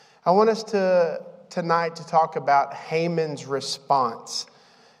I want us tonight to talk about Haman's response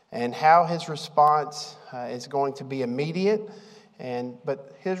and how his response is going to be immediate,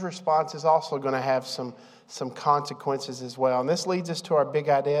 but his response is also going to have some consequences as well. And this leads us to our big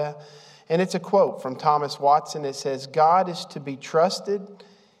idea, and it's a quote from Thomas Watson. It says, "God is to be trusted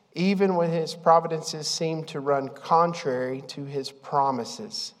even when his providences seem to run contrary to his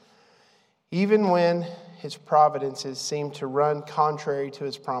promises." Even when his providences seem to run contrary to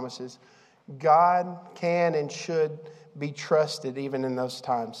his promises, God can and should be trusted even in those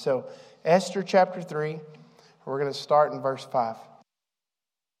times. So, Esther chapter 3, we're going to start in verse 5.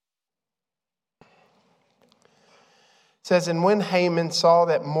 It says, "And when Haman saw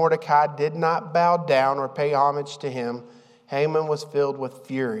that Mordecai did not bow down or pay homage to him, Haman was filled with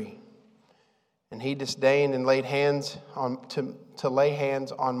fury. And he disdained and laid hands to lay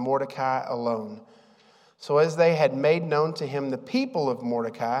hands on Mordecai alone. So as they had made known to him the people of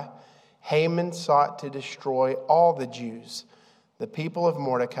Mordecai, Haman sought to destroy all the Jews, the people of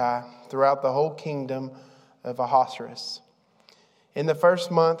Mordecai, throughout the whole kingdom of Ahasuerus. In the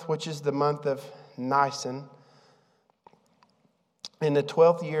first month, which is the month of Nisan, in the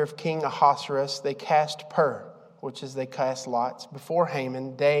 12th year of King Ahasuerus, they cast pur," which is they cast lots, "before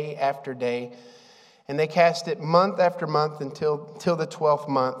Haman day after day. And they cast it month after month until the 12th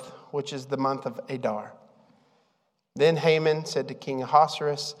month, which is the month of Adar. Then Haman said to King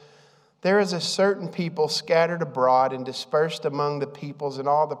Ahasuerus, 'There is a certain people scattered abroad and dispersed among the peoples in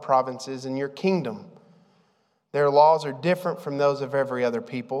all the provinces in your kingdom. Their laws are different from those of every other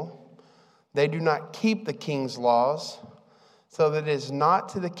people. They do not keep the king's laws, so that it is not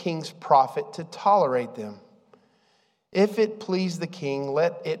to the king's profit to tolerate them. If it please the king,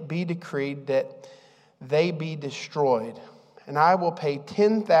 let it be decreed that they be destroyed. And I will pay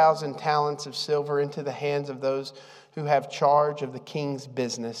 10,000 talents of silver into the hands of those who have charge of the king's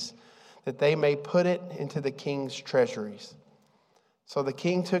business, that they may put it into the king's treasuries.' So the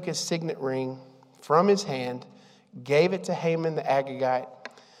king took his signet ring from his hand, gave it to Haman the Agagite,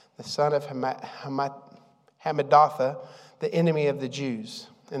 the son of Hammedatha, the enemy of the Jews.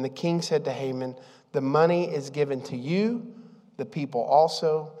 And the king said to Haman, 'The money is given to you, the people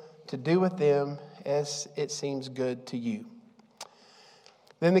also, to do with them as it seems good to you.'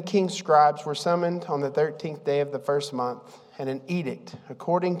 Then the king's scribes were summoned on the 13th day of the first month, and an edict,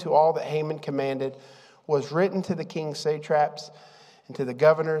 according to all that Haman commanded, was written to the king's satraps and to the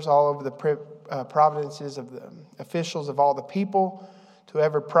governors all over the provinces of the officials of all the people, to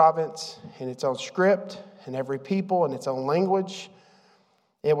every province in its own script, and every people in its own language.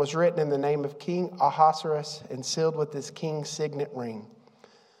 It was written in the name of King Ahasuerus and sealed with this king's signet ring.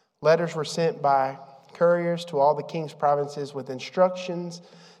 Letters were sent by couriers to all the king's provinces with instructions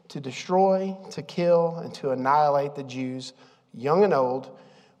to destroy, to kill, and to annihilate the Jews, young and old,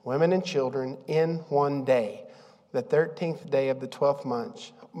 women and children, in one day, the 13th day of the 12th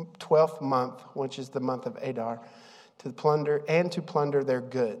month, which is the month of Adar, to plunder their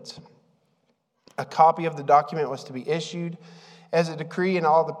goods. A copy of the document was to be issued as a decree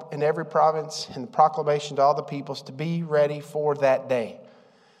in every province, and the proclamation to all the peoples to be ready for that day.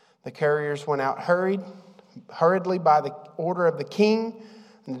 The couriers went out hurriedly by the order of the king,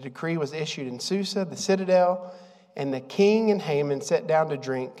 and the decree was issued in Susa, the citadel, and the king and Haman sat down to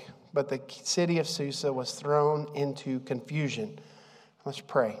drink, but the city of Susa was thrown into confusion." Let's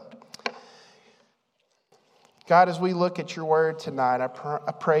pray. God, as we look at your word tonight, I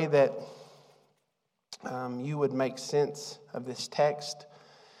pray that you would make sense of this text.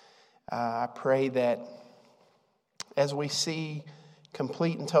 I pray that as we see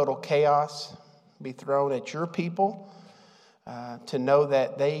complete and total chaos be thrown at your people, to know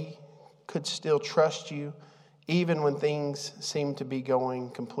that they could still trust you even when things seem to be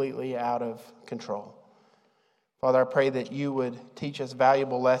going completely out of control. Father, I pray that you would teach us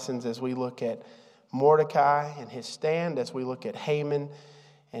valuable lessons as we look at Mordecai and his stand, as we look at Haman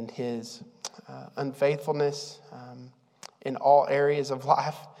and his unfaithfulness in all areas of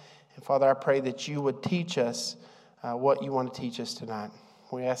life. And Father, I pray that you would teach us what you want to teach us tonight.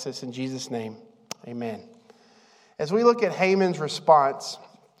 We ask this in Jesus' name. Amen. As we look at Haman's response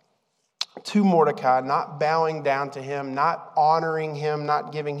to Mordecai, not bowing down to him, not honoring him,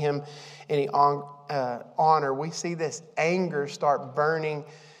 not giving him any honor, we see this anger start burning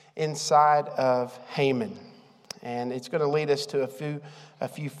inside of Haman. And it's going to lead us to a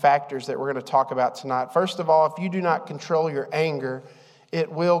few factors that we're going to talk about tonight. First of all, if you do not control your anger,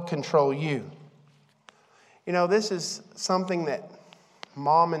 it will control you. You know, this is something that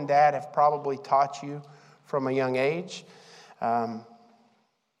mom and dad have probably taught you from a young age. But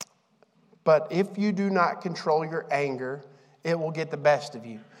if you do not control your anger, it will get the best of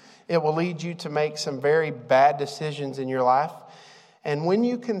you. It will lead you to make some very bad decisions in your life. And when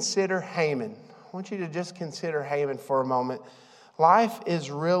you consider Haman, I want you to just consider Haman for a moment. Life is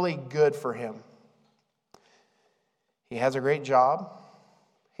really good for him. He has a great job.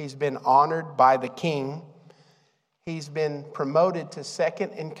 He's been honored by the king. He's been promoted to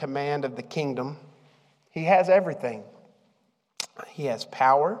second in command of the kingdom. He has everything. He has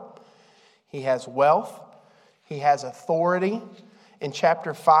power. He has wealth. He has authority. In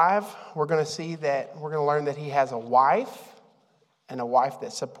chapter 5, we're going to learn that he has a wife, and a wife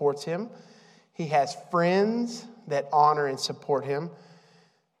that supports him. He has friends that honor and support him.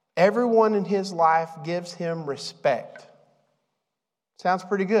 Everyone in his life gives him respect. Sounds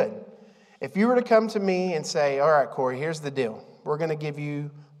pretty good. If you were to come to me and say, all right, Corey, here's the deal. We're going to give you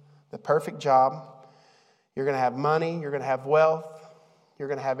the perfect job. You're going to have money. You're going to have wealth. You're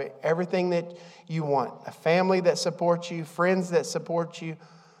going to have everything that you want. A family that supports you, friends that support you.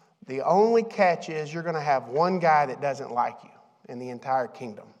 The only catch is you're going to have one guy that doesn't like you in the entire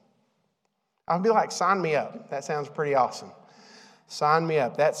kingdom. I'll be like, sign me up. That sounds pretty awesome. Sign me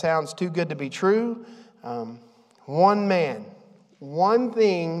up. That sounds too good to be true. One man, one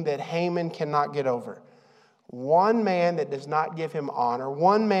thing that Haman cannot get over. One man that does not give him honor.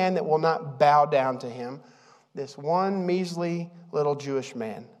 One man that will not bow down to him. This one measly little Jewish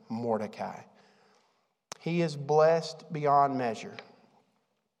man, Mordecai. He is blessed beyond measure.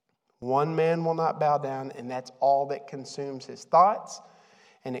 One man will not bow down, and that's all that consumes his thoughts,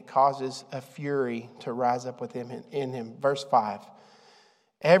 and it causes a fury to rise up within him. Verse 5.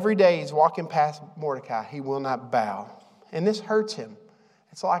 Every day he's walking past Mordecai, he will not bow. And this hurts him.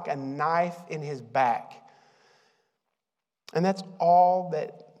 It's like a knife in his back. And that's all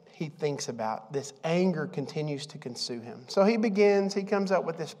that he thinks about. This anger continues to consume him. So he comes up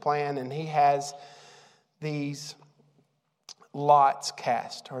with this plan, and he has these lots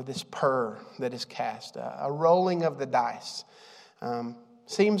cast, or this purr that is cast, a rolling of the dice.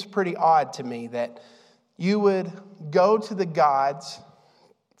 Seems pretty odd to me that you would go to the gods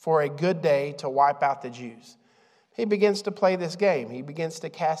for a good day to wipe out the Jews. He begins to play this game. He begins to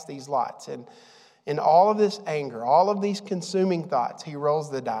cast these lots. And in all of this anger, all of these consuming thoughts, he rolls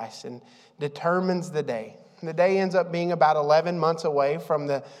the dice and determines the day. And the day ends up being about 11 months away from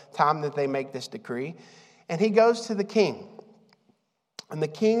the time that they make this decree. And he goes to the king. And the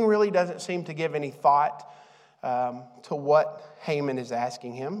king really doesn't seem to give any thought to what Haman is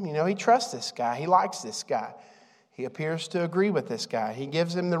asking him. You know, he trusts this guy. He likes this guy. He appears to agree with this guy. He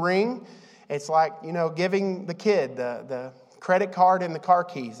gives him the ring. It's like, giving the kid the credit card and the car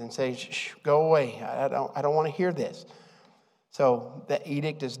keys and say, shh, go away. I don't want to hear this. So the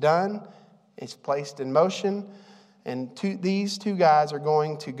edict is done. It's placed in motion. And these two guys are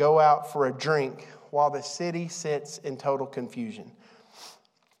going to go out for a drink while the city sits in total confusion.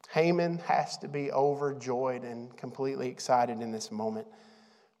 Haman has to be overjoyed and completely excited in this moment.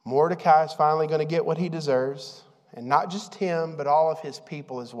 Mordecai is finally going to get what he deserves, and not just him, but all of his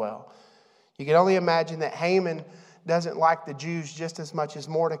people as well. You can only imagine that Haman doesn't like the Jews just as much as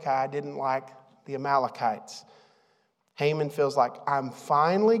Mordecai didn't like the Amalekites. Haman feels like, I'm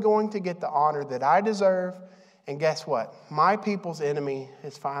finally going to get the honor that I deserve, and guess what? My people's enemy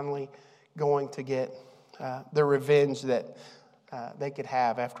is finally going to get the revenge that they could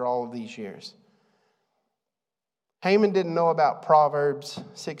have after all of these years. Haman didn't know about Proverbs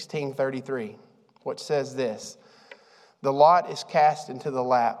 16:33, which says this: the lot is cast into the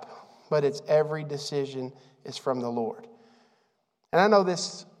lap, but its every decision is from the Lord. And I know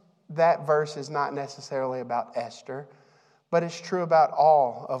that verse is not necessarily about Esther, but it's true about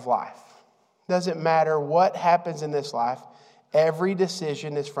all of life. Doesn't matter what happens in this life, every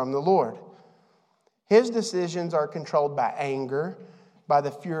decision is from the Lord. His decisions are controlled by anger, by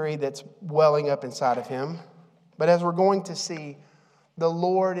the fury that's welling up inside of him. But as we're going to see, the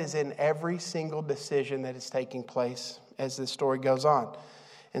Lord is in every single decision that is taking place as the story goes on.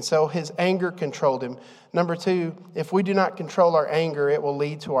 And so his anger controlled him. Number 2, if we do not control our anger, it will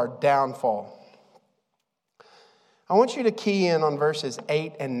lead to our downfall. I want you to key in on verses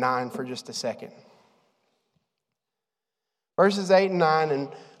 8 and 9 for just a second. Verses 8 and 9, and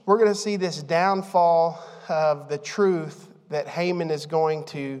we're going to see this downfall of the truth that Haman is going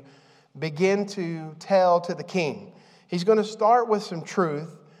to begin to tell to the king. He's going to start with some truth,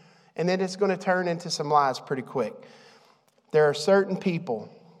 and then it's going to turn into some lies pretty quick. There are certain people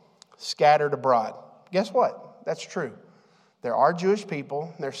scattered abroad. Guess what? That's true. There are Jewish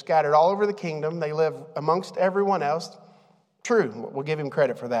people. They're scattered all over the kingdom. They live amongst everyone else. True. We'll give him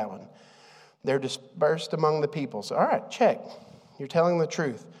credit for that one. They're dispersed among the people. So, all right, check. You're telling the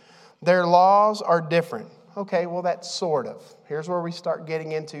truth. Their laws are different. Okay, well, that's sort of. Here's where we start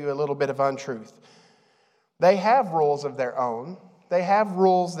getting into a little bit of untruth. They have rules of their own. They have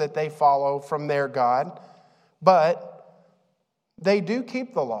rules that they follow from their God, but they do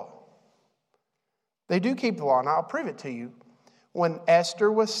keep the law. They do keep the law, and I'll prove it to you. When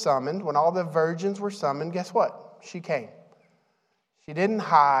Esther was summoned, when all the virgins were summoned, guess what? She came. She didn't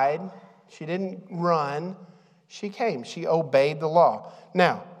hide. She didn't run. She came. She obeyed the law.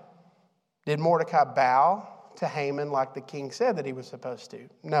 Now, did Mordecai bow to Haman like the king said that he was supposed to?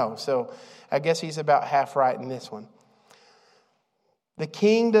 No. So I guess he's about half right in this one. The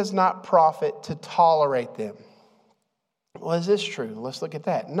king does not profit to tolerate them. Well, is this true? Let's look at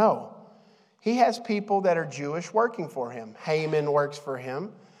that. No. He has people that are Jewish working for him. Haman works for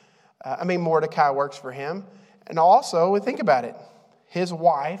him. Mordecai works for him. And also, think about it. His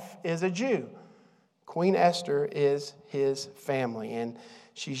wife is a Jew. Queen Esther is his family, and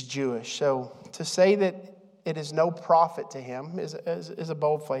she's Jewish. So to say that it is no profit to him is a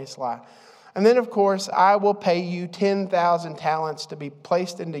bold-faced lie. And then, of course, I will pay you 10,000 talents to be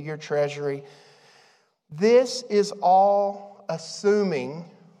placed into your treasury. This is all assuming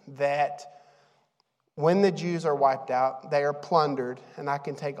that when the Jews are wiped out, they are plundered, and I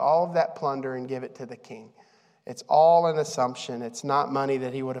can take all of that plunder and give it to the king. It's all an assumption. It's not money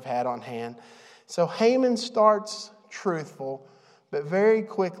that he would have had on hand. So Haman starts truthful, but very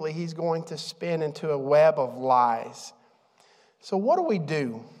quickly he's going to spin into a web of lies. So what do we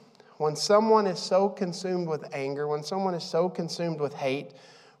do when someone is so consumed with anger, when someone is so consumed with hate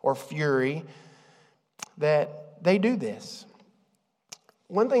or fury that they do this?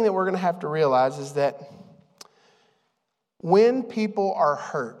 One thing that we're going to have to realize is that when people are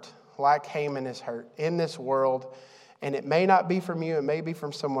hurt, like Haman is hurt in this world, and it may not be from you, it may be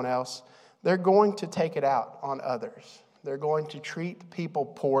from someone else, they're going to take it out on others. They're going to treat people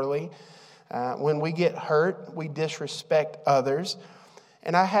poorly. When we get hurt, we disrespect others.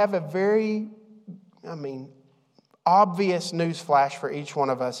 And I have a very, obvious news flash for each one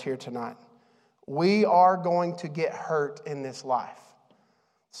of us here tonight. We are going to get hurt in this life.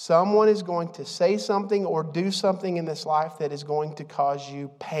 Someone is going to say something or do something in this life that is going to cause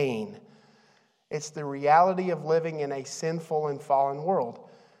you pain. It's the reality of living in a sinful and fallen world.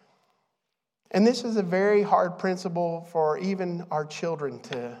 And this is a very hard principle for even our children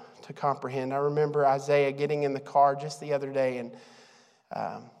to comprehend. I remember Isaiah getting in the car just the other day, and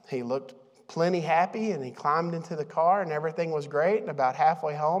he looked plenty happy, and he climbed into the car, and everything was great. And about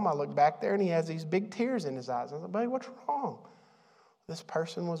halfway home, I looked back there, and he has these big tears in his eyes. I was like, "Buddy, what's wrong?" "This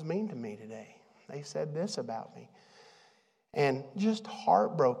person was mean to me today. They said this about me." And just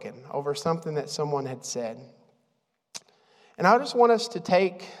heartbroken over something that someone had said. And I just want us to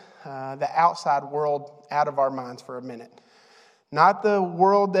take the outside world out of our minds for a minute. Not the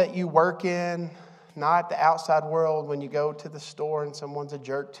world that you work in, not the outside world when you go to the store and someone's a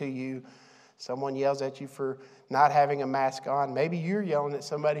jerk to you. Someone yells at you for not having a mask on. Maybe you're yelling at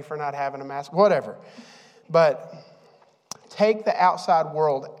somebody for not having a mask, whatever. But take the outside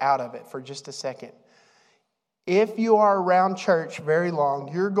world out of it for just a second. If you are around church very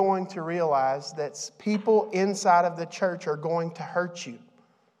long, you're going to realize that people inside of the church are going to hurt you.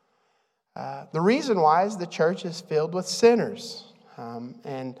 The reason why is the church is filled with sinners.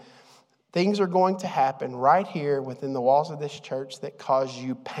 And things are going to happen right here within the walls of this church that cause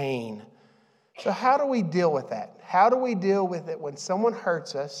you pain. So how do we deal with that? How do we deal with it when someone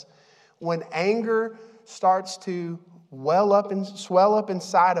hurts us, when anger starts to well up and swell up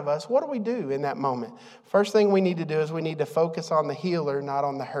inside of us? What do we do in that moment? First thing we need to do is we need to focus on the healer, not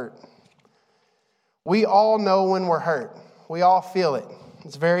on the hurt. We all know when we're hurt. We all feel it.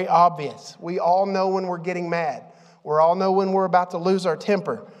 It's very obvious. We all know when we're getting mad. We all know when we're about to lose our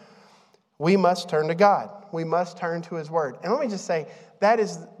temper. We must turn to God. We must turn to His Word. And let me just say, that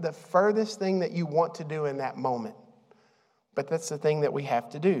is the furthest thing that you want to do in that moment. But that's the thing that we have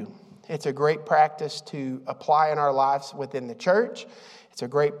to do. It's a great practice to apply in our lives within the church. It's a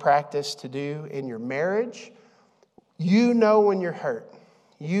great practice to do in your marriage. You know when you're hurt.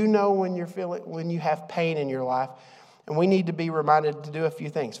 You know when you have pain in your life. And we need to be reminded to do a few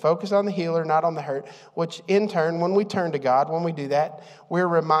things. Focus on the healer, not on the hurt, which in turn, when we turn to God, when we do that, we're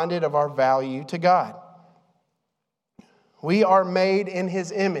reminded of our value to God. We are made in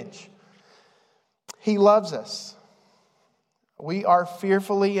His image. He loves us. We are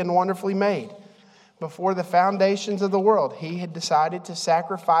fearfully and wonderfully made. Before the foundations of the world, He had decided to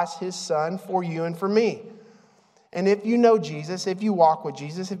sacrifice His Son for you and for me. And if you know Jesus, if you walk with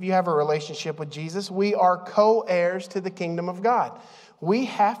Jesus, if you have a relationship with Jesus, we are co-heirs to the kingdom of God. We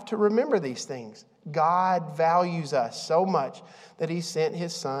have to remember these things. God values us so much that He sent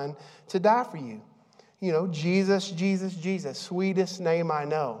His Son to die for you. Jesus, Jesus, Jesus, sweetest name I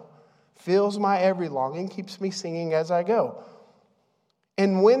know, fills my every longing, keeps me singing as I go.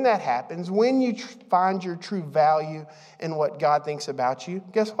 And when that happens, when you find your true value in what God thinks about you,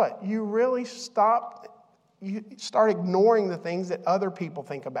 guess what? You really start ignoring the things that other people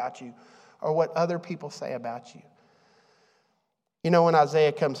think about you or what other people say about you. When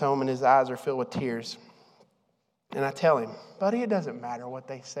Isaiah comes home and his eyes are filled with tears, and I tell him, buddy, it doesn't matter what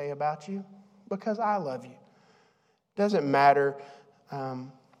they say about you because I love you. It doesn't matter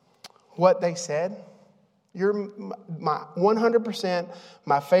what they said. You're my 100%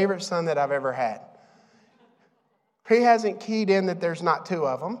 my favorite son that I've ever had. He hasn't keyed in that there's not two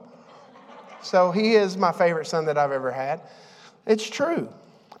of them. So he is my favorite son that I've ever had. It's true.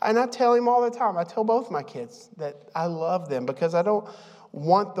 And I tell him all the time. I tell both my kids that I love them because I don't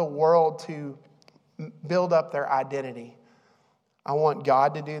want the world to build up their identity. I want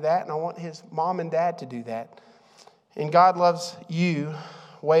God to do that, and I want his mom and dad to do that. And God loves you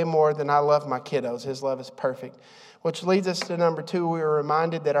way more than I love my kiddos. His love is perfect. Which leads us to number 2. We are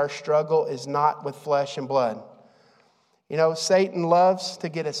reminded that our struggle is not with flesh and blood. Satan loves to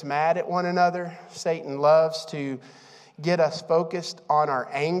get us mad at one another. Satan loves to get us focused on our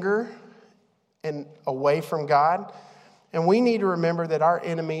anger and away from God. And we need to remember that our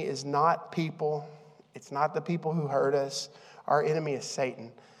enemy is not people. It's not the people who hurt us. Our enemy is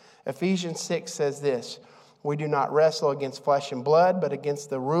Satan. Ephesians 6 says this: we do not wrestle against flesh and blood, but against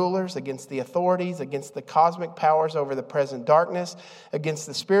the rulers, against the authorities, against the cosmic powers over the present darkness, against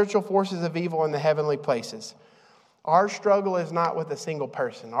the spiritual forces of evil in the heavenly places. Our struggle is not with a single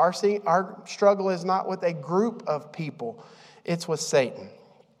person. Our struggle is not with a group of people. It's with Satan.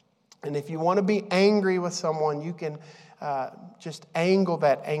 And if you want to be angry with someone, you can just angle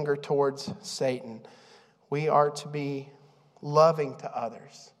that anger towards Satan. We are to be loving to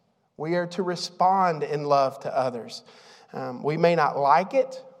others. We are to respond in love to others. We may not like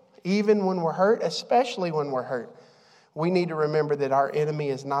it, even when we're hurt, especially when we're hurt. We need to remember that our enemy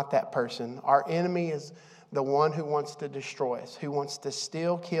is not that person. Our enemy is the one who wants to destroy us, who wants to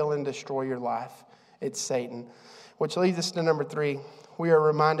steal, kill, and destroy your life. It's Satan. Which leads us to number 3. We are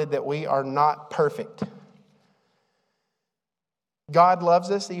reminded that we are not perfect. God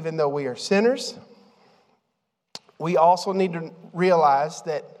loves us even though we are sinners. We also need to realize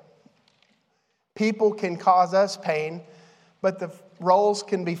that people can cause us pain, but the roles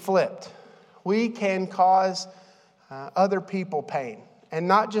can be flipped. We can cause other people pain, and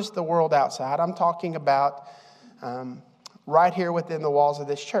not just the world outside. I'm talking about right here within the walls of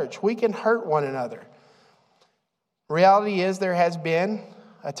this church. We can hurt one another. Reality is there has been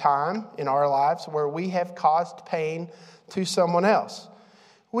a time in our lives where we have caused pain to someone else.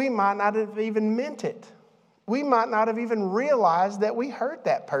 We might not have even meant it. We might not have even realized that we hurt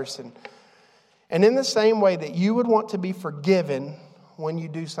that person. And in the same way that you would want to be forgiven when you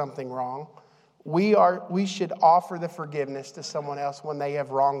do something wrong, we should offer the forgiveness to someone else when they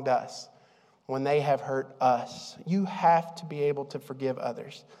have wronged us, when they have hurt us. You have to be able to forgive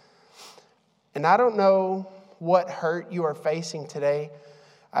others. And I don't know what hurt you are facing today.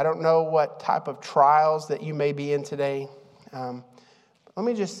 I don't know what type of trials that you may be in today. Let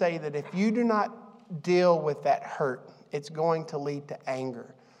me just say that if you do not deal with that hurt, it's going to lead to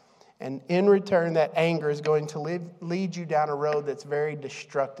anger. And in return, that anger is going to lead you down a road that's very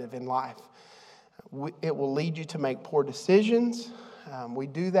destructive in life. It will lead you to make poor decisions. We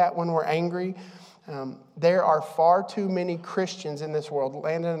do that when we're angry. There are far too many Christians in this world.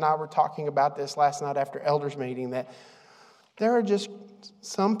 Landon and I were talking about this last night after elders meeting, that there are just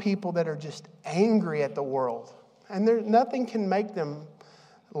some people that are just angry at the world. And nothing can make them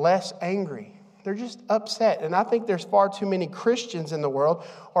less angry. They're just upset. And I think there's far too many Christians in the world,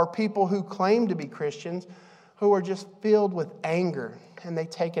 or people who claim to be Christians, who are just filled with anger, and they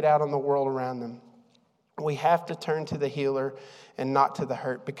take it out on the world around them. We have to turn to the healer and not to the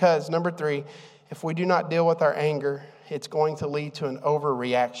hurt. Because, number 3, if we do not deal with our anger, it's going to lead to an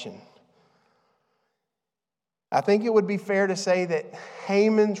overreaction. I think it would be fair to say that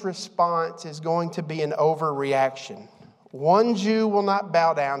Haman's response is going to be an overreaction. One Jew will not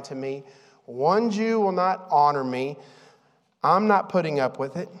bow down to me. One Jew will not honor me. I'm not putting up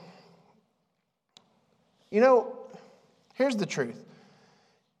with it. Here's the truth.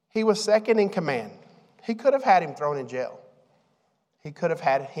 He was second in command. He could have had him thrown in jail. He could have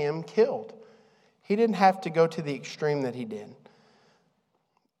had him killed. He didn't have to go to the extreme that he did.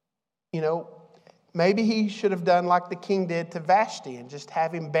 Maybe he should have done like the king did to Vashti and just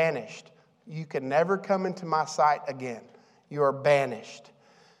have him banished. You can never come into my sight again. You are banished.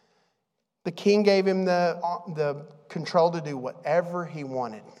 The king gave him the control to do whatever he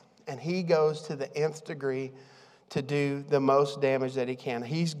wanted. And he goes to the nth degree to do the most damage that he can.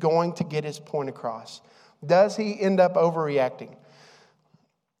 He's going to get his point across. Does he end up overreacting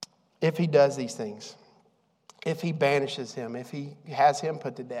if he does these things? If he banishes him, if he has him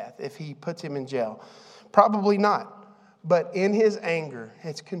put to death, if he puts him in jail? Probably not. But in his anger,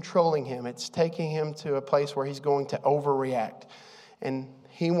 it's controlling him. It's taking him to a place where he's going to overreact. And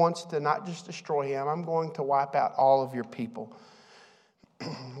he wants to not just destroy him. I'm going to wipe out all of your people,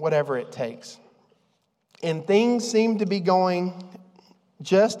 whatever it takes. And things seem to be going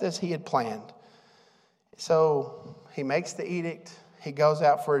just as he had planned. So he makes the edict. He goes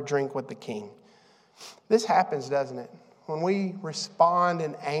out for a drink with the king. This happens, doesn't it? When we respond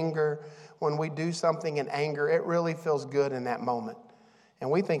in anger, when we do something in anger, it really feels good in that moment. And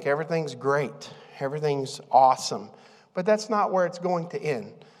we think everything's great, everything's awesome. But that's not where it's going to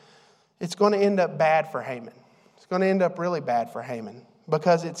end. It's going to end up bad for Haman. It's going to end up really bad for Haman.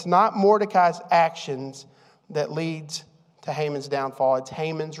 Because it's not Mordecai's actions that leads to Haman's downfall. It's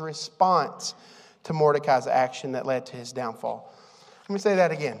Haman's response to Mordecai's action that led to his downfall. Let me say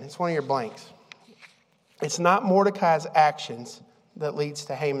that again. It's one of your blanks. It's not Mordecai's actions that leads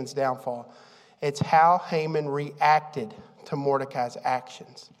to Haman's downfall. It's how Haman reacted to Mordecai's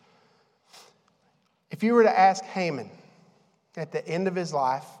actions. If you were to ask Haman at the end of his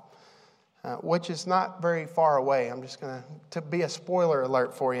life, which is not very far away, I'm just going to be a spoiler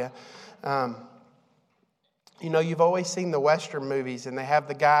alert for you. You've always seen the Western movies, and they have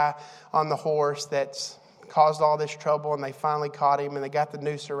the guy on the horse that's caused all this trouble, and they finally caught him, and they got the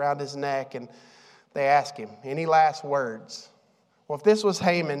noose around his neck, and they ask him, any last words? Well, if this was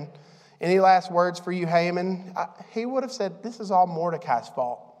Haman, any last words for you, Haman? He would have said, this is all Mordecai's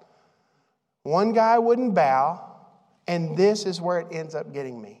fault. One guy wouldn't bow, and this is where it ends up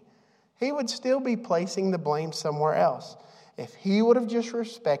getting me. He would still be placing the blame somewhere else. If he would have just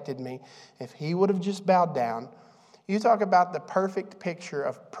respected me, if he would have just bowed down. You talk about the perfect picture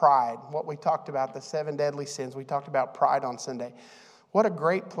of pride, what we talked about, the 7 deadly sins. We talked about pride on Sunday. What a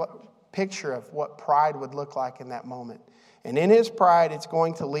great picture of what pride would look like in that moment. And in his pride, it's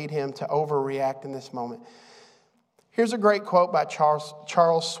going to lead him to overreact in this moment. Here's a great quote by Charles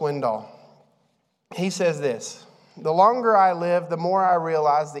Swindoll. He says this, "The longer I live, the more I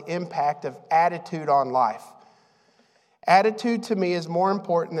realize the impact of attitude on life. Attitude to me is more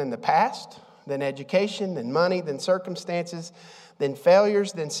important than the past, than education, than money, than circumstances, than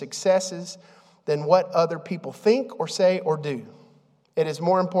failures, than successes, than what other people think or say or do. It is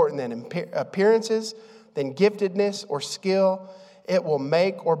more important than appearances, than giftedness or skill. It will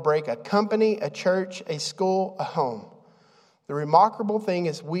make or break a company, a church, a school, a home. The remarkable thing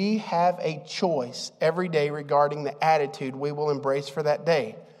is we have a choice every day regarding the attitude we will embrace for that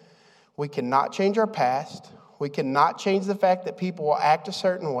day. We cannot change our past. We cannot change the fact that people will act a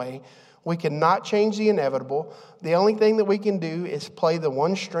certain way. We cannot change the inevitable. The only thing that we can do is play the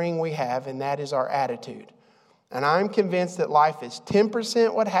one string we have, and that is our attitude. And I'm convinced that life is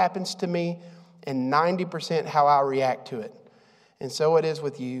 10% what happens to me and 90% how I react to it. And so it is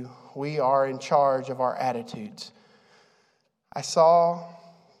with you. We are in charge of our attitudes." I saw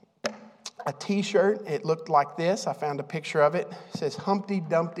a t-shirt. It looked like this. I found a picture of it. It says, "Humpty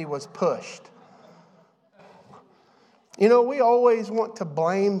Dumpty was pushed." We always want to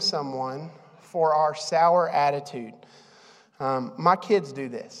blame someone for our sour attitude. My kids do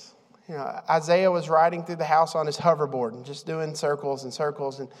this. Isaiah was riding through the house on his hoverboard and just doing circles and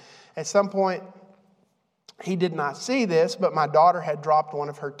circles. And at some point, he did not see this, but my daughter had dropped one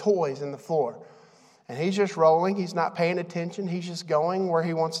of her toys in the floor. And he's just rolling. He's not paying attention. He's just going where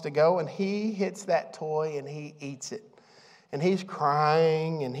he wants to go. And he hits that toy and he eats it. And he's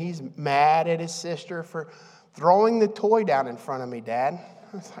crying and he's mad at his sister for throwing the toy down in front of me, Dad.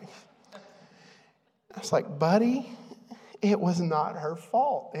 I was like, buddy, it was not her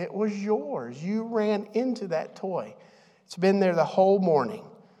fault. It was yours. You ran into that toy. It's been there the whole morning.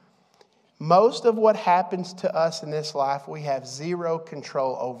 Most of what happens to us in this life, we have zero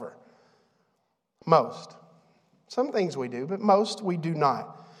control over. Most. Some things we do, but most we do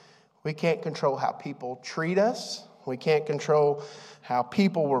not. We can't control how people treat us. We can't control how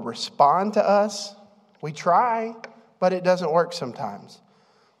people will respond to us. We try, but it doesn't work sometimes.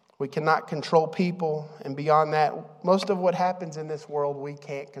 We cannot control people, and beyond that, most of what happens in this world we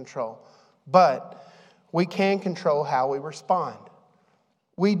can't control. But we can control how we respond.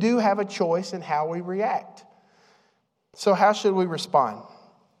 We do have a choice in how we react. So how should we respond?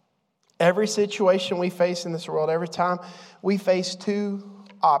 Every situation we face in this world, every time, we face 2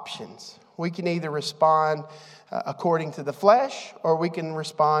 options. We can either respond according to the flesh, or we can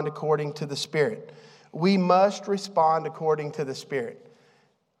respond according to the Spirit. We must respond according to the Spirit.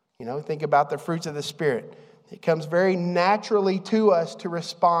 Think about the fruits of the Spirit. It comes very naturally to us to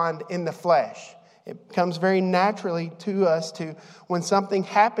respond in the flesh. It comes very naturally to us when something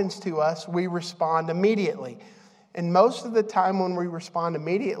happens to us, we respond immediately. And most of the time when we respond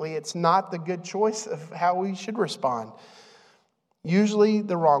immediately, it's not the good choice of how we should respond. Usually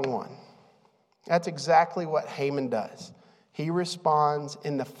the wrong one. That's exactly what Haman does. He responds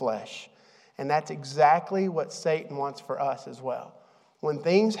in the flesh. And that's exactly what Satan wants for us as well. When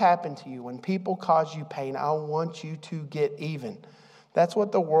things happen to you, when people cause you pain, I want you to get even. That's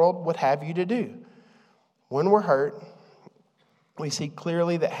what the world would have you to do. When we're hurt, we see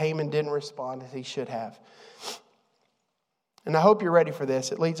clearly that Haman didn't respond as he should have. And I hope you're ready for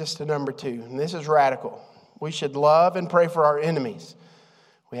this. It leads us to number 2. And this is radical. We should love and pray for our enemies.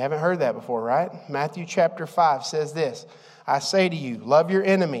 We haven't heard that before, right? Matthew chapter 5 says this. I say to you, love your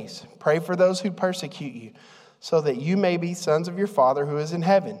enemies. Pray for those who persecute you, so that you may be sons of your Father who is in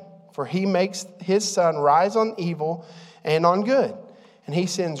heaven. For he makes his sun rise on evil and on good, and he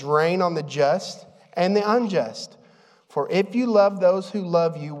sends rain on the just and the unjust. For if you love those who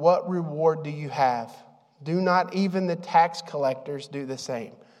love you, what reward do you have? Do not even the tax collectors do the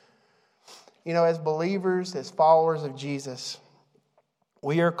same? As believers, as followers of Jesus,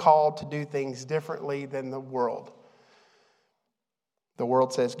 we are called to do things differently than the world. The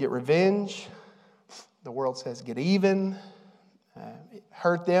world says get revenge. The world says get even.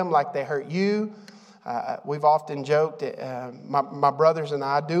 Hurt them like they hurt you. We've often joked, my brothers and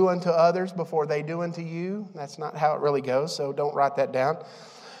I do unto others before they do unto you. That's not how it really goes, so don't write that down.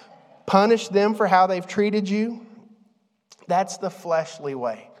 Punish them for how they've treated you. That's the fleshly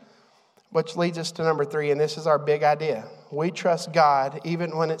way. Which leads us to number 3, and this is our big idea. We trust God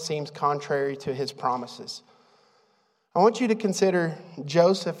even when it seems contrary to his promises. I want you to consider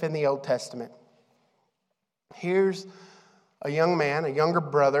Joseph in the Old Testament. Here's a young man, a younger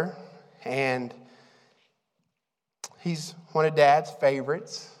brother, and he's one of Dad's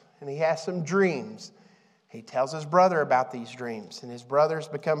favorites, and he has some dreams. He tells his brother about these dreams, and his brothers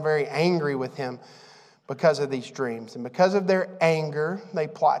become very angry with him because of these dreams. And because of their anger, they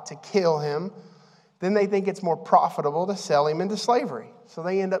plot to kill him. Then they think it's more profitable to sell him into slavery. So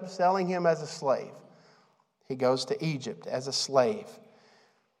they end up selling him as a slave. He goes to Egypt as a slave.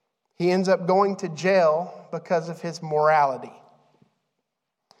 He ends up going to jail because of his morality.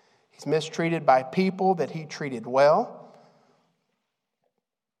 He's mistreated by people that he treated well.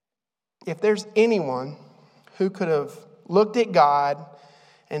 If there's anyone who could have looked at God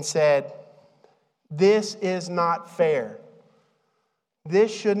and said, this is not fair.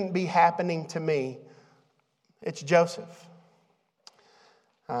 This shouldn't be happening to me. It's Joseph.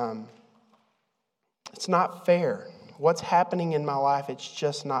 It's not fair. What's happening in my life, it's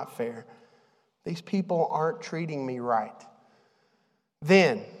just not fair. These people aren't treating me right.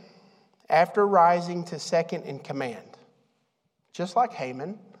 Then, after rising to second in command, just like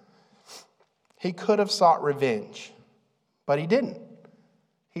Haman, he could have sought revenge, but he didn't.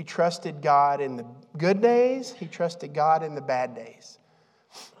 He trusted God in the good days. He trusted God in the bad days.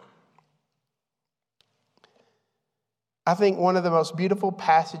 I think one of the most beautiful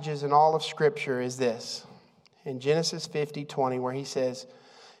passages in all of Scripture is this. In Genesis 50:20, where he says,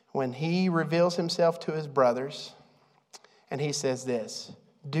 when he reveals himself to his brothers, and he says this,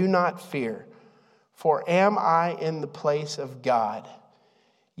 do not fear, for am I in the place of God?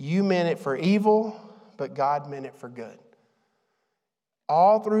 You meant it for evil, but God meant it for good.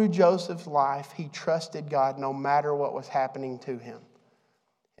 All through Joseph's life, he trusted God no matter what was happening to him.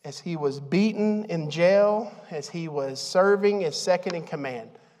 As he was beaten in jail, as he was serving as second in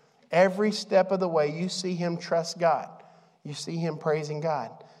command, every step of the way you see him trust God. You see him praising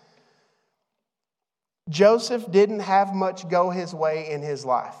God. Joseph didn't have much go his way in his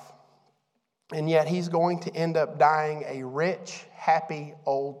life. And yet he's going to end up dying a rich, happy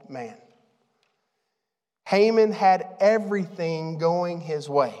old man. Haman had everything going his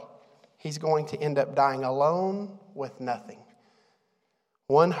way. He's going to end up dying alone with nothing.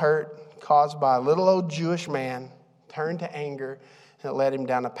 One hurt caused by a little old Jewish man turned to anger, and it led him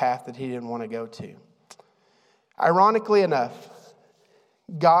down a path that he didn't want to go to. Ironically enough,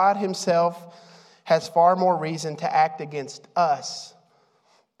 God himself has far more reason to act against us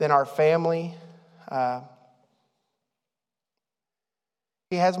than our family.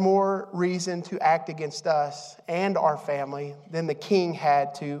 He has more reason to act against us and our family than the king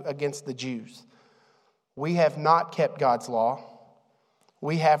had to against the Jews. We have not kept God's law.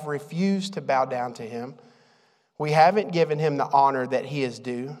 We have refused to bow down to him. We haven't given him the honor that he is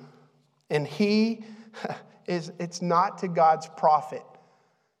due. And it's not to God's profit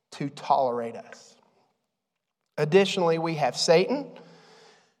to tolerate us. Additionally, we have Satan,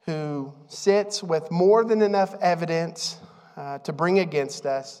 who sits with more than enough evidence to bring against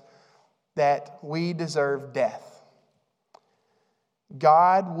us that we deserve death.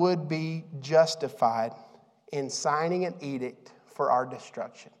 God would be justified in signing an edict for our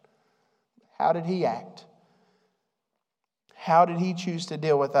destruction. How did he act? How did he choose to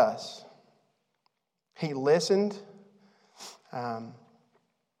deal with us? He listened, and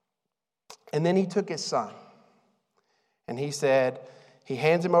then he took his son. And he said, he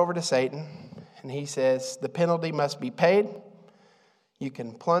hands him over to Satan, and he says, the penalty must be paid. You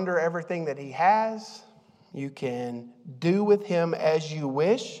can plunder everything that he has. You can do with him as you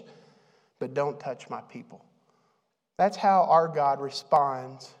wish, but don't touch my people. That's how our God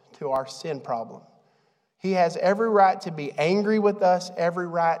responds to our sin problem. He has every right to be angry with us, every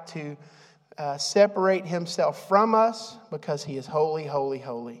right to separate himself from us because he is holy, holy,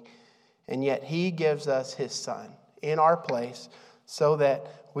 holy. And yet he gives us his son in our place so that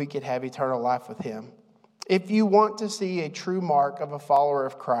we could have eternal life with him. If you want to see a true mark of a follower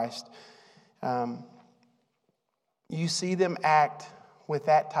of Christ, you see them act with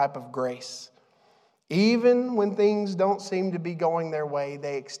that type of grace. Even when things don't seem to be going their way,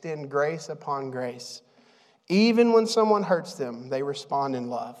 they extend grace upon grace. Even when someone hurts them, they respond in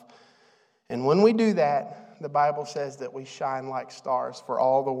love. And when we do that, the Bible says that we shine like stars for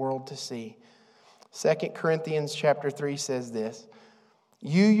all the world to see. 2 Corinthians chapter 3 says this,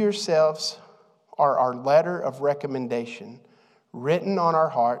 you yourselves are our letter of recommendation, written on our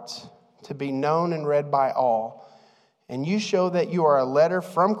hearts, to be known and read by all. And you show that you are a letter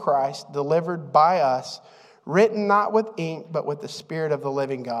from Christ, delivered by us, written not with ink, but with the Spirit of the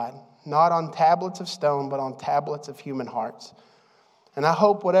living God, not on tablets of stone, but on tablets of human hearts. And I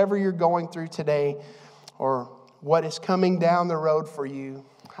hope whatever you're going through today, or what is coming down the road for you,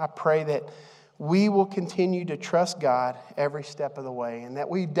 I pray that we will continue to trust God every step of the way, and that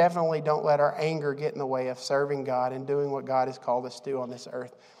we definitely don't let our anger get in the way of serving God and doing what God has called us to do on this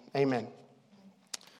earth. Amen.